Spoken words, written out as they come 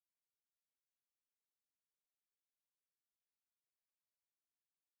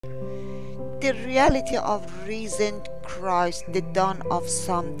the reality of risen Christ, the dawn of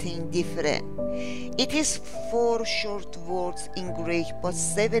something different. It is 4 short words in Greek, but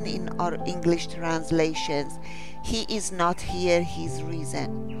 7 in our English translations. He is not here, he is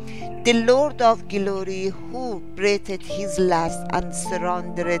risen. The Lord of glory, who breathed his last and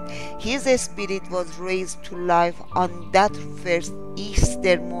surrendered his spirit, was raised to life on that first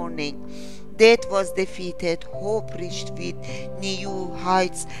Easter morning. Death was defeated, hope reached with new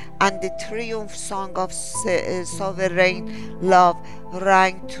heights, and the triumph song of sovereign love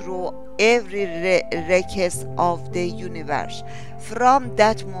rang through every recess of the universe. From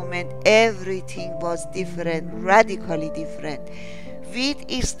that moment, everything was different, radically different. With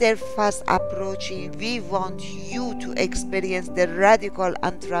Easter fast approaching, we want you to experience the radical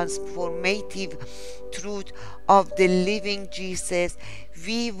and transformative truth of the living Jesus.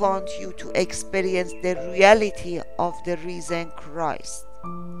 We want you to experience the reality of the risen Christ.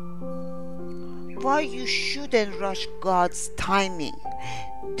 Why you shouldn't rush God's timing.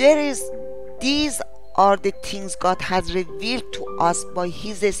 These are the things God has revealed to us by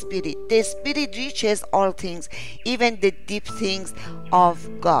His Spirit. The Spirit reaches all things, even the deep things of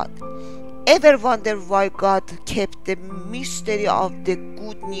God. Ever wonder why God kept the mystery of the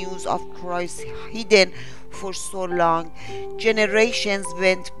good news of Christ hidden for so long? Generations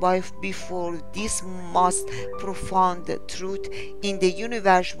went by before this most profound truth in the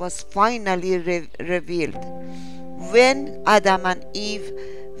universe was finally revealed. When Adam and Eve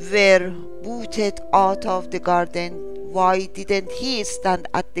were booted out of the garden, why didn't he stand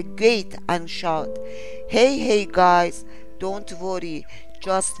at the gate and shout, hey guys, don't worry,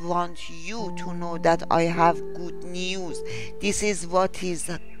 just want you to know that I have good news. This is what is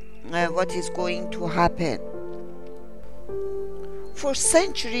going to happen. For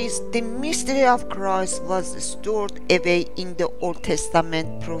centuries, the mystery of Christ was stored away in the Old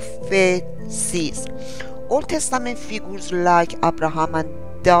Testament prophecies. Old Testament figures like Abraham and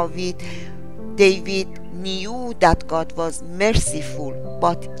David knew that God was merciful,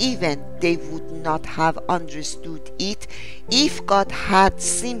 but even they would not have understood it if God had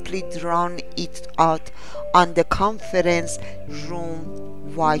simply drawn it out on the conference room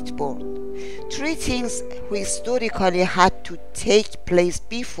whiteboard. 3 things historically had to take place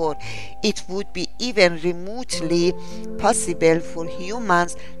before it would be even remotely possible for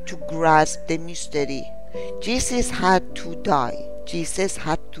humans to grasp the mystery. Jesus had to die. Jesus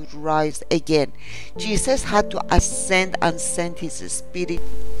had to rise again. Jesus had to ascend and send his spirit.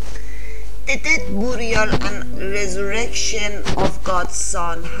 The death, burial, and resurrection of God's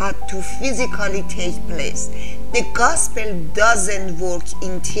Son had to physically take place. The gospel doesn't work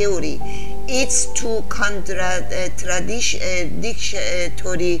in theory. It's too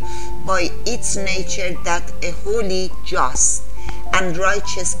contradictory by its nature that a holy, just, and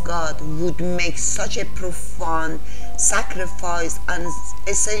righteous God would make such a profound sacrifice and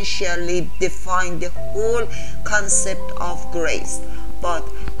essentially define the whole concept of grace. But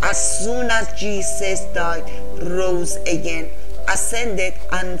as soon as Jesus died, rose again, ascended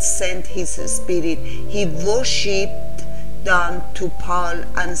and sent his spirit, he worshipped down to Paul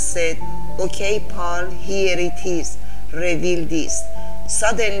and said, okay Paul, here it is, reveal this.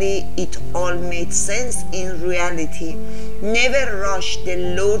 Suddenly it all made sense in reality. Never rush the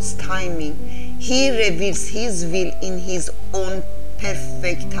Lord's timing. He reveals his will in his own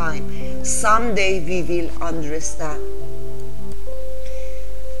perfect time. Someday we will understand.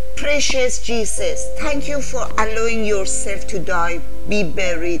 Precious Jesus, thank you for allowing yourself to die, be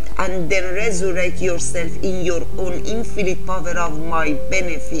buried, and then resurrect yourself in your own infinite power of my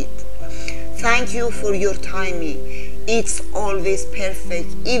benefit. Thank you for your timing. It's always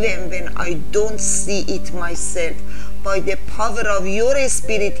perfect, even when I don't see it myself. By the power of your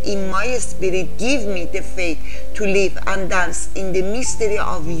spirit in my spirit, give me the faith to live and dance in the mystery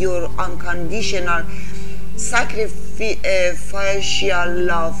of your unconditional sacrificial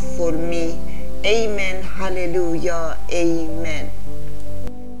love for me. Amen. Hallelujah. Amen.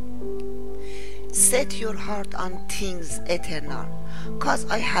 Set your heart on things eternal, 'cause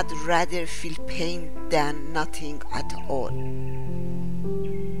I had rather feel pain than nothing at all.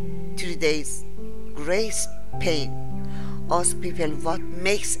 3 days, grace, pain. Ask people what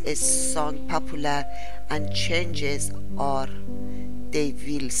makes a song popular and changes, or they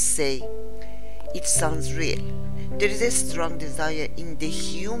will say, it sounds real. There is a strong desire in the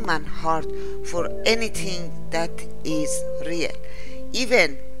human heart for anything that is real.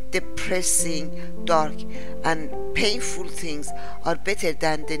 Even depressing, dark, and painful things are better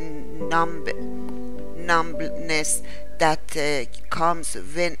than the numbness that comes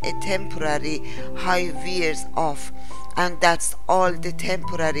when a temporary high wears off, and that's all the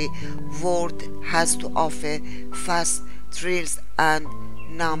temporary world has to offer: fast thrills and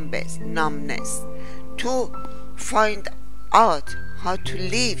numbness. To find out how to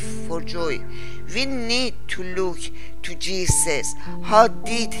live for joy, we need to look to Jesus. How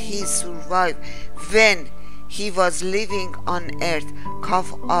did he survive when he was living on earth,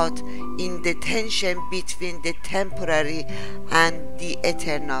 caught out in the tension between the temporary and the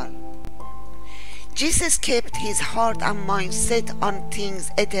eternal? Jesus kept his heart and mind set on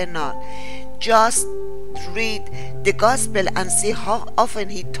things eternal. Just read the gospel and see how often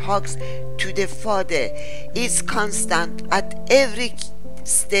he talks to the Father. It's constant at every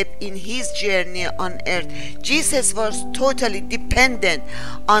step in his journey on earth. Jesus was totally dependent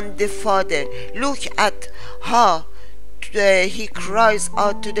on the Father. Look at how he cries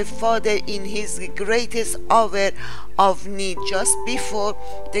out to the Father in his greatest hour of need, just before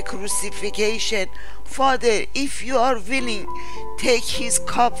the crucifixion. Father, if you are willing, take his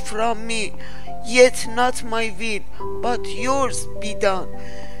cup from me, yet not my will, but yours be done.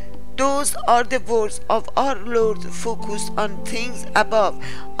 Those are the words of our Lord, focused on things above,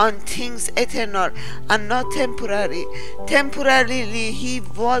 on things eternal and not temporary. Temporarily, he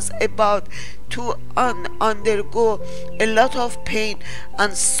was about to undergo a lot of pain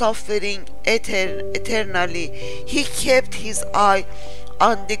and suffering. Eternally, he kept his eye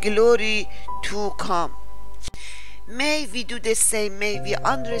on the glory to come. May we do the same. May we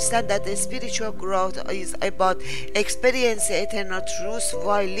understand that the spiritual growth is about experiencing eternal truth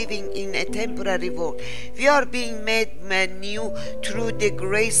while living in a temporary world. We are being made new through the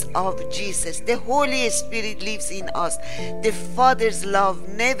grace of Jesus. The Holy Spirit lives in us. The Father's love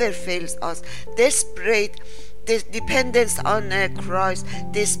never fails us. Desperate the dependence on Christ,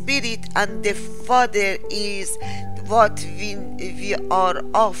 the Spirit, and the Father is what we are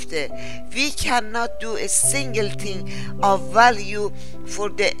after. We cannot do a single thing of value for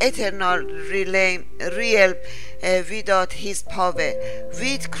the eternal realm without his power.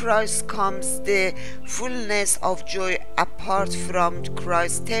 With Christ comes the fullness of joy. Apart from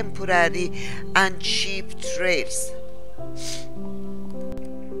Christ's temporary and cheap thrills.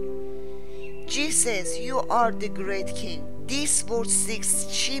 Jesus, you are the great King. This world seeks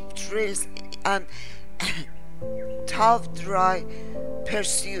cheap thrills and tough, dry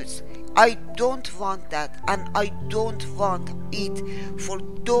pursuits. I don't want that, and I don't want it for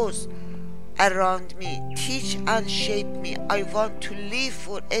those around me. Teach and shape me. I want to live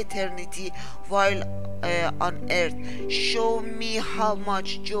for eternity while on earth. Show me how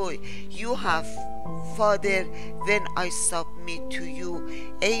much joy you have, Father, when I submit to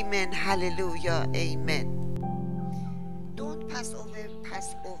you. Amen. Hallelujah. Amen. Don't pass over.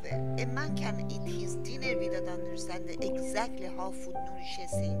 A man can eat his dinner without understanding exactly how food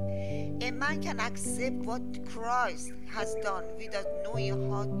nourishes him. A man can accept what Christ has done without knowing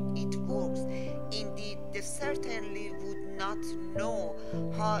how it works. Indeed, they certainly would not know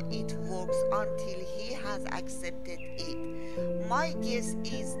how it works until he has accepted it. My guess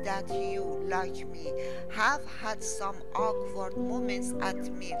is that you, like me, have had some awkward moments at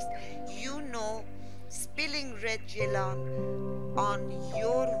meals. You know, spilling red jelly on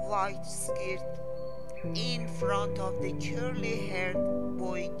your white skirt in front of the curly-haired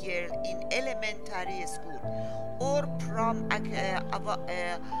boy girl in elementary school, or prom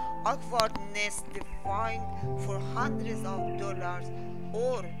awkwardness defined for hundreds of dollars,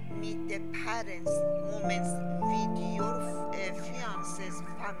 or meet the parents' moments with your fiance's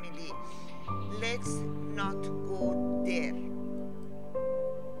family. Let's not go there.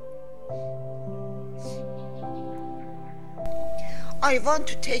 I want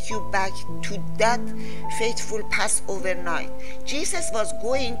to take you back to that fateful Passover night. Jesus was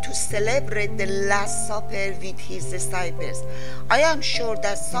going to celebrate the Last Supper with his disciples. I am sure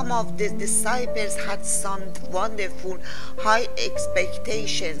that some of the disciples had some wonderful high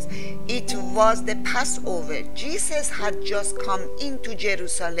expectations. It was the Passover. Jesus had just come into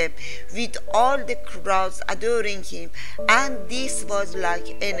Jerusalem with all the crowds adoring him, and this was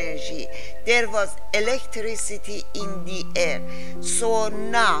like energy. There was electricity in the air. So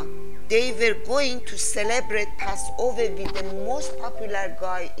now they were going to celebrate Passover with the most popular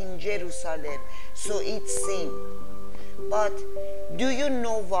guy in Jerusalem, so it seemed. But do you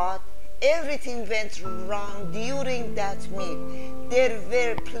know what? Everything went wrong during that meal. There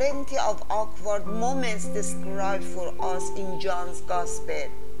were plenty of awkward moments described for us in John's Gospel.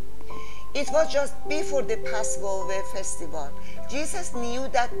 It was just before the Passover festival. Jesus knew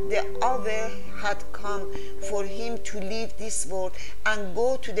that the hour had come for him to leave this world and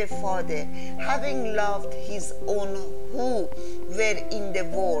go to the Father. Having loved his own who were in the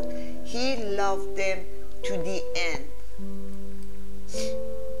world, he loved them to the end.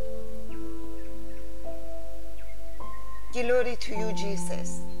 Glory to you,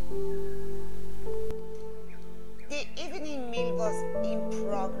 Jesus. The evening meal was in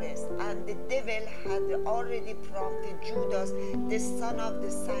progress, and the devil had already prompted Judas, the son of the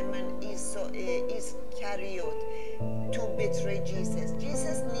Simon Iscariot, to betray Jesus.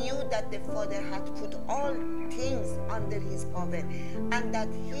 Jesus knew that the Father had put all things under his power, and that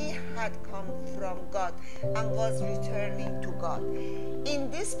he had come from God and was returning to God.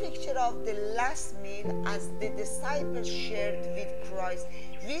 In this picture of the last meal, as the disciples shared with Christ,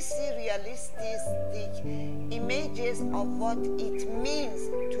 we see realistic images of what it means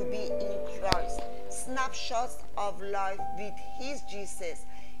to be in Christ, snapshots of life with his Jesus.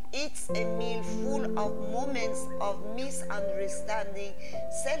 It's a meal full of moments of misunderstanding,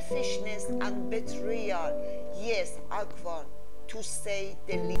 selfishness, and betrayal. Yes, awkward, to say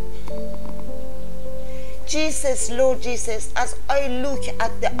the least. Jesus, Lord Jesus, as I look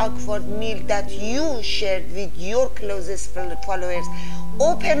at the awkward meal that you shared with your closest followers,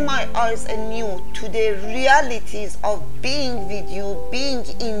 open my eyes anew to the realities of being with you, being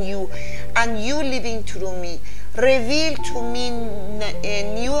in you, and you living through me. Reveal to me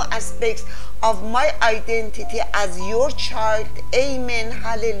new aspects of my identity as your child. Amen.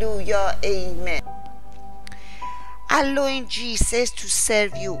 Hallelujah. Amen. Allowing Jesus to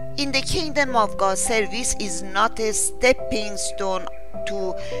serve you. In the kingdom of God, service is not a stepping stone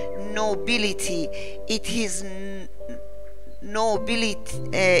to nobility. It is nobility,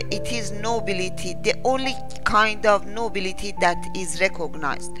 the only kind of nobility that is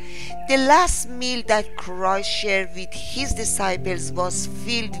recognized. The last meal that Christ shared with his disciples was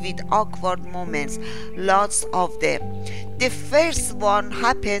filled with awkward moments, lots of them. The first one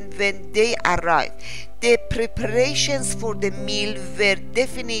happened when they arrived. The preparations for the meal were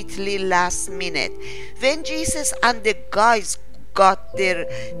definitely last minute. When Jesus and the guys got there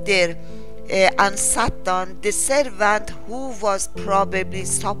and sat down, the servant who was probably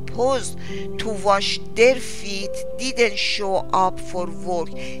supposed to wash their feet didn't show up for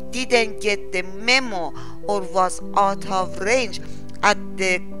work, didn't get the memo, or was out of range at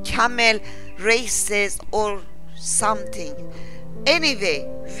the camel races or something. Anyway,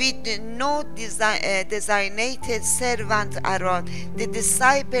 with no designated servant around, the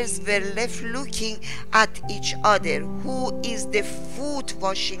disciples were left looking at each other. Who is the foot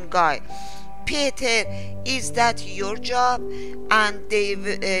washing guy? Peter, is that your job? And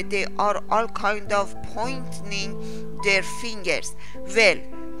they are all kind of pointing their fingers. Well,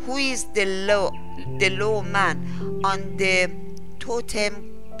 who is the low man on the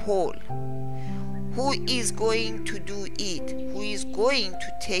totem pole? Who is going to do it? Who is going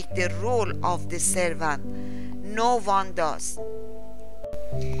to take the role of the servant? No one does.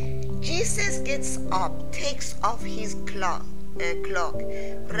 Jesus gets up, takes off his cloak,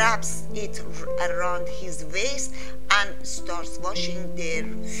 wraps it around his waist, and starts washing their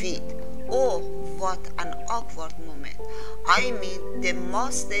feet. Oh, what an awkward moment. I mean, the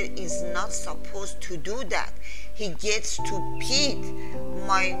master is not supposed to do that. He gets to Pete,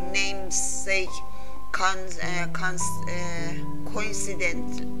 my namesake,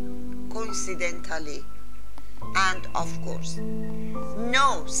 coincidentally, and of course.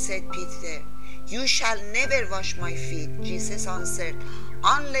 No, said Peter, you shall never wash my feet. Jesus answered,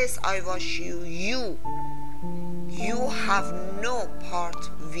 unless I wash you, you have no part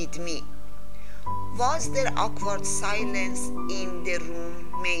with me. Was there awkward silence in the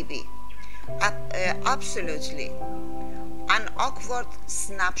room? Maybe. Absolutely. An awkward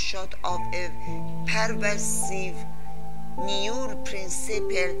snapshot of a pervasive new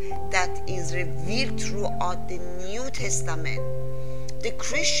principle that is revealed throughout the New Testament. The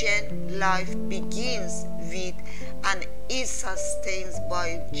Christian life begins with and is sustained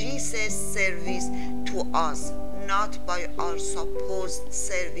by Jesus' service to us, not by our supposed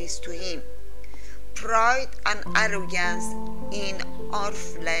service to him. Pride and arrogance in our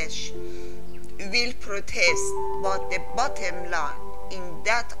flesh will protest, but the bottom line in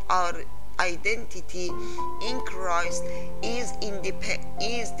that our identity in Christ is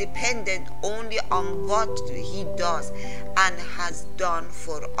dependent only on what he does and has done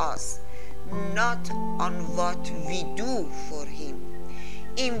for us, not on what we do for him.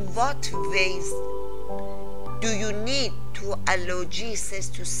 In what ways do you need to allow Jesus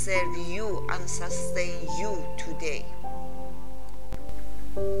to serve you and sustain you today?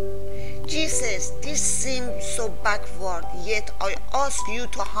 Jesus, this seems so backward, yet I ask you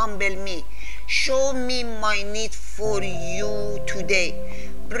to humble me. Show me my need for you today.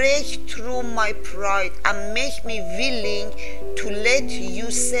 Break through my pride and make me willing to let you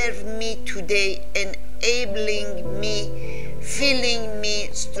serve me today, enabling me, filling me,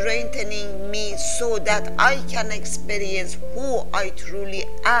 strengthening me so that I can experience who I truly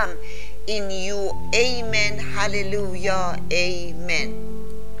am in you. Amen. Hallelujah. Amen.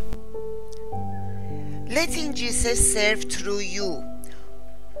 Letting Jesus serve through you.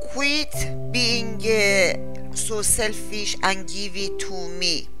 Quit being so selfish and give it to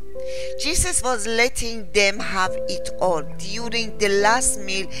me. Jesus was letting them have it all. During the last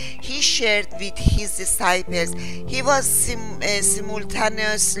meal he shared with his disciples, he was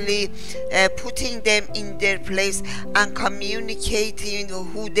simultaneously putting them in their place and communicating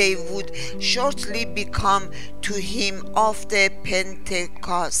who they would shortly become to him after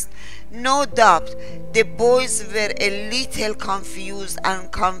Pentecost. No doubt the boys were a little confused and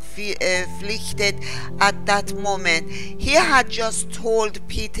conflicted at that moment. He had just told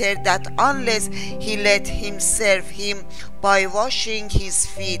Peter that unless he let him serve him by washing his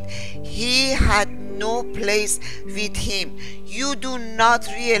feet, he had no place with him. You do not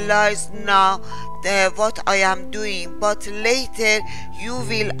realize now what I am doing, but later you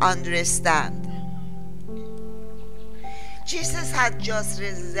will understand. Jesus had just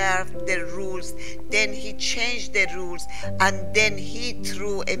reserved the rules, then he changed the rules, and then he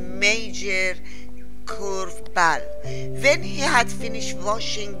threw a major curveball. When he had finished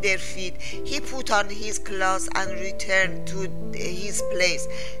washing their feet, he put on his clothes and returned to his place.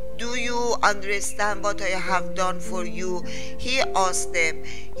 Do you understand what I have done for you? He asked them.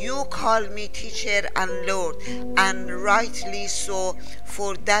 You call me teacher and Lord, and rightly so,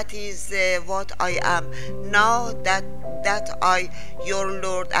 for that is what I am. Now that I, your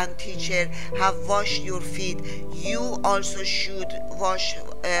Lord and teacher, have washed your feet, you also should wash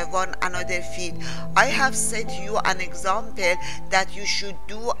one another's feet. I have set you an example that you should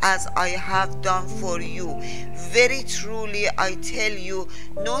do as I have done for you. Very truly I tell you,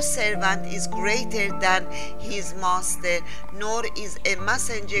 no servant is greater than his master, nor is a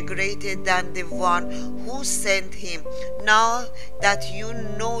messenger greater than the one who sent him. Now that you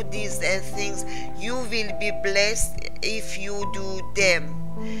know these things, you will be blessed if you do them.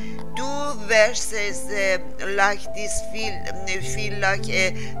 Do verses like this feel like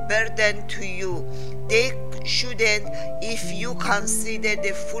a burden to you? They shouldn't if you consider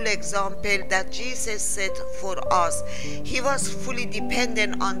the full example that Jesus set for us. He was fully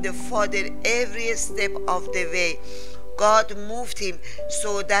dependent on the Father every step of the way. God moved him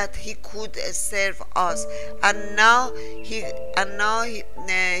so that he could serve us, and now he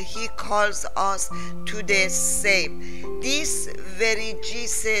calls us to the same. This very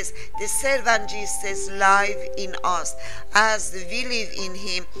Jesus, the servant Jesus, live in us. As we live in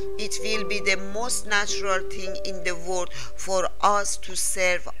him, it will be the most natural thing in the world for us to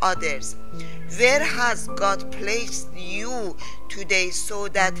serve others. Where has God placed you today so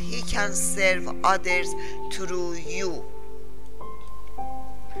that he can serve others through you?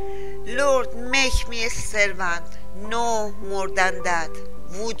 Lord, make me a servant, no more than that.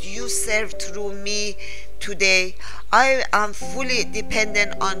 Would you serve through me today? I am fully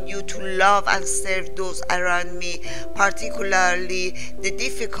dependent on you to love and serve those around me, particularly the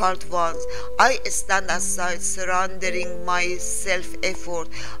difficult ones. I stand aside, surrendering my self-effort.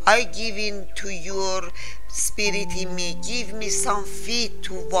 I give in to your spirit in me. Give me some feet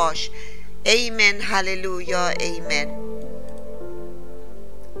to wash. Amen. Hallelujah. Amen.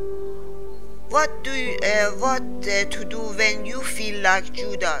 What to do when you feel like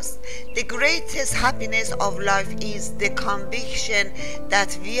Judas? The greatest happiness of life is the conviction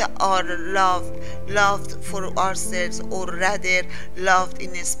that we are loved for ourselves, or rather loved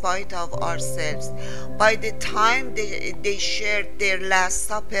in spite of ourselves. By the time they shared their Last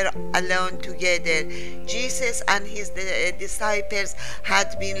Supper alone together, Jesus and his disciples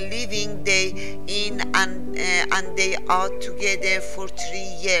had been living day in and day out together for 3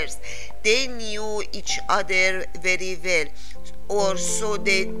 years. They knew each other very well, or so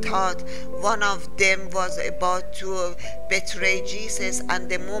they thought. One of them was about to betray Jesus, and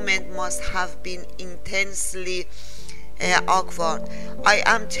the moment must have been intensely awkward. I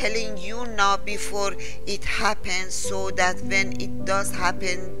am telling you now before it happens, so that when it does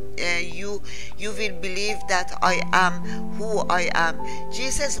happen, you will believe that I am who I am.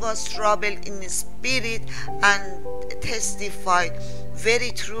 Jesus was troubled in spirit and testified,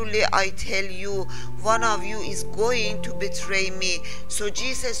 very truly I tell you, one of you is going to betray me. So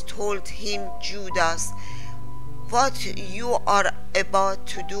Jesus told him, Judas, What you are about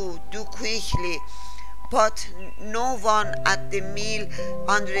to do quickly. But no one at the meal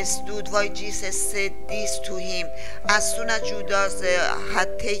understood why Jesus said this to him. As soon as Judas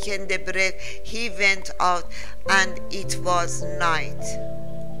had taken the bread, he went out, and it was night.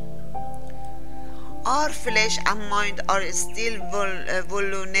 Our flesh and mind are still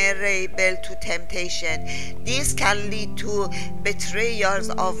vulnerable to temptation. This can lead to betrayals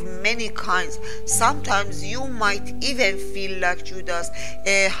of many kinds. Sometimes you might even feel like Judas,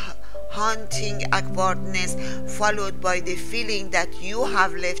 a haunting awkwardness followed by the feeling that you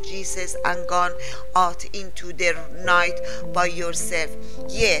have left Jesus and gone out into the night by yourself.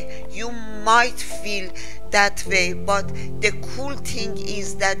 Yeah, you might feel that way, but the cool thing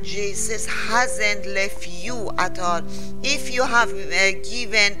is that Jesus hasn't left you at all. If you have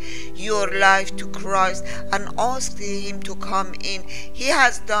given your life to Christ and asked him to come in, he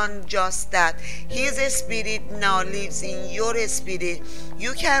has done just that. His spirit now lives in your spirit.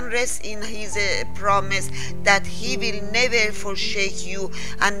 You can rest in his promise that he will never forsake you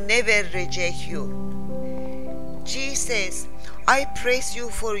and never reject you. Jesus, I praise you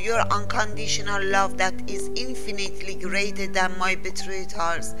for your unconditional love that is infinitely greater than my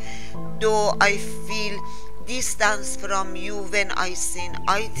betrayals. Though I feel distance from you when I sin,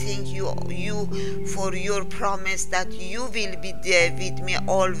 I thank you for your promise that you will be there with me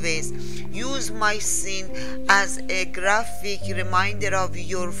always. Use my sin as a graphic reminder of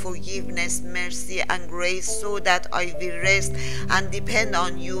your forgiveness, mercy, and grace, so that I will rest and depend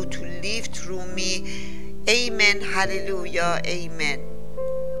on you to live through me. Amen. Hallelujah. Amen.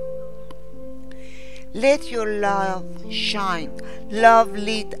 Let your love shine. Love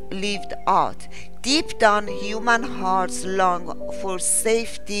lived out. Deep down, human hearts long for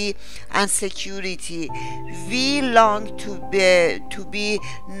safety and security. We long to be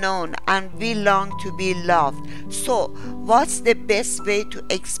known, and we long to be loved. So, what's the best way to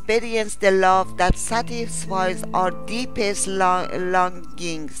experience the love that satisfies our deepest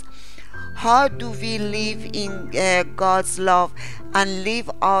longings? How do we live in God's love and live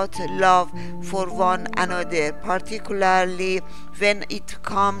out love for one another, particularly when it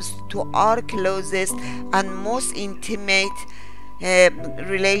comes to our closest and most intimate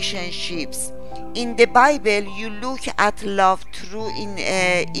relationships? In the Bible, you look at love through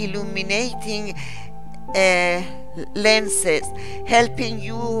illuminating lenses, helping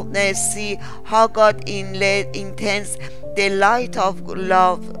you see how God intends the light of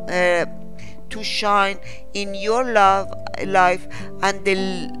love to shine in your life and the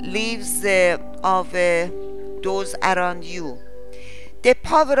lives of those around you. The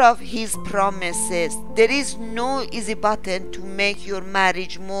power of his promises. There is no easy button to make your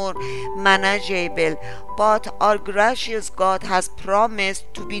marriage more manageable, but our gracious God has promised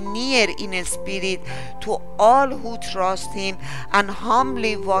to be near in spirit to all who trust him and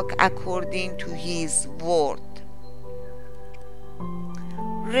humbly walk according to his word.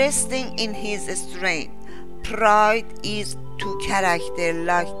 Resting in his strength. Pride is to character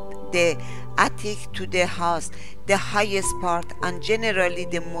like the attic to the house, the highest part and generally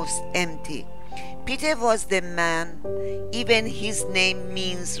the most empty. Peter was the man, even his name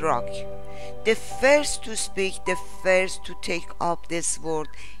means rock. The first to speak, the first to take up this word.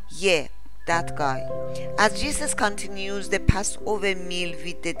 Yeah, that guy. As Jesus continues the Passover meal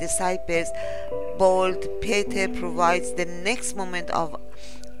with the disciples, bold Peter provides the next moment of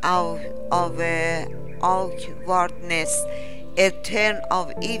awkwardness, a turn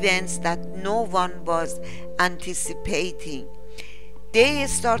of events that no one was anticipating. They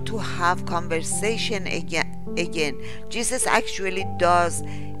start to have conversation again. Jesus actually does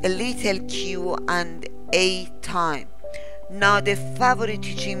a little Q&A time. Now the favorite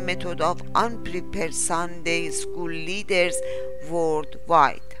teaching method of unprepared Sunday school leaders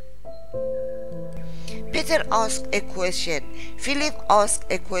worldwide. Peter asked a question. Philip asked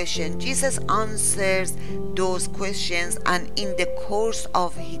a question. Jesus answers those questions, and in the course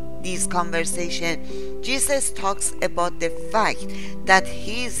of this conversation, Jesus talks about the fact that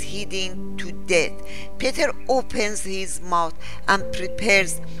he is heading to death. Peter opens his mouth and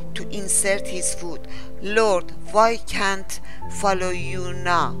prepares to insert his foot. Lord, why can't follow you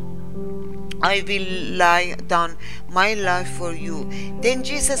now? I will lay down my life for you. Then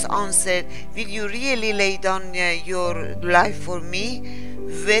Jesus answered, will you really lay down your life for me?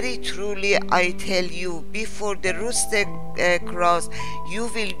 Very truly I tell you, before the rooster crows, you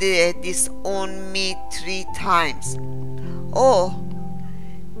will disown me 3 times. Oh,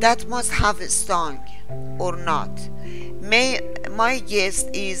 that must have stung, or not. My guess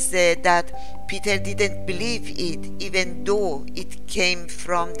is that Peter didn't believe it, even though it came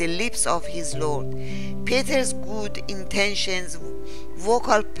from the lips of his Lord. Peter's good intentions,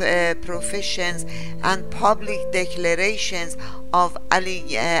 vocal professions, and public declarations of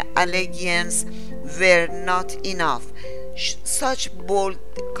allegiance were not enough. Such bold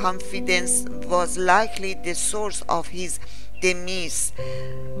confidence was likely the source of his demise.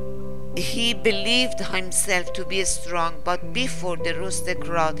 He believed himself to be strong, but before the roasted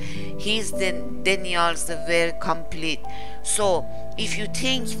crowd, his denials were complete. So, if you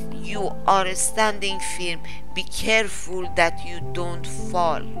think you are standing firm, be careful that you don't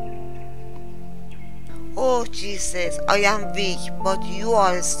fall. Oh Jesus, I am weak, but you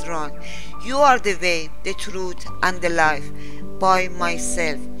are strong. You are the way, the truth, and the life. By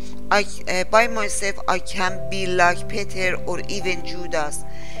myself, I can be like Peter or even Judas.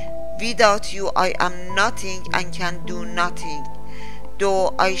 Without you, I am nothing and can do nothing.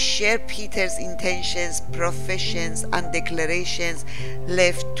 Though I share Peter's intentions, professions, and declarations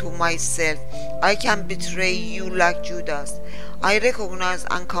left to myself, I can betray you like Judas. I recognize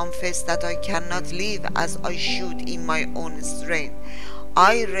and confess that I cannot live as I should in my own strength.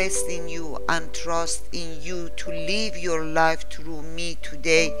 I rest in you and trust in you to live your life through me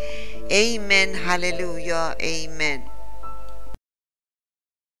today. Amen. Hallelujah. Amen.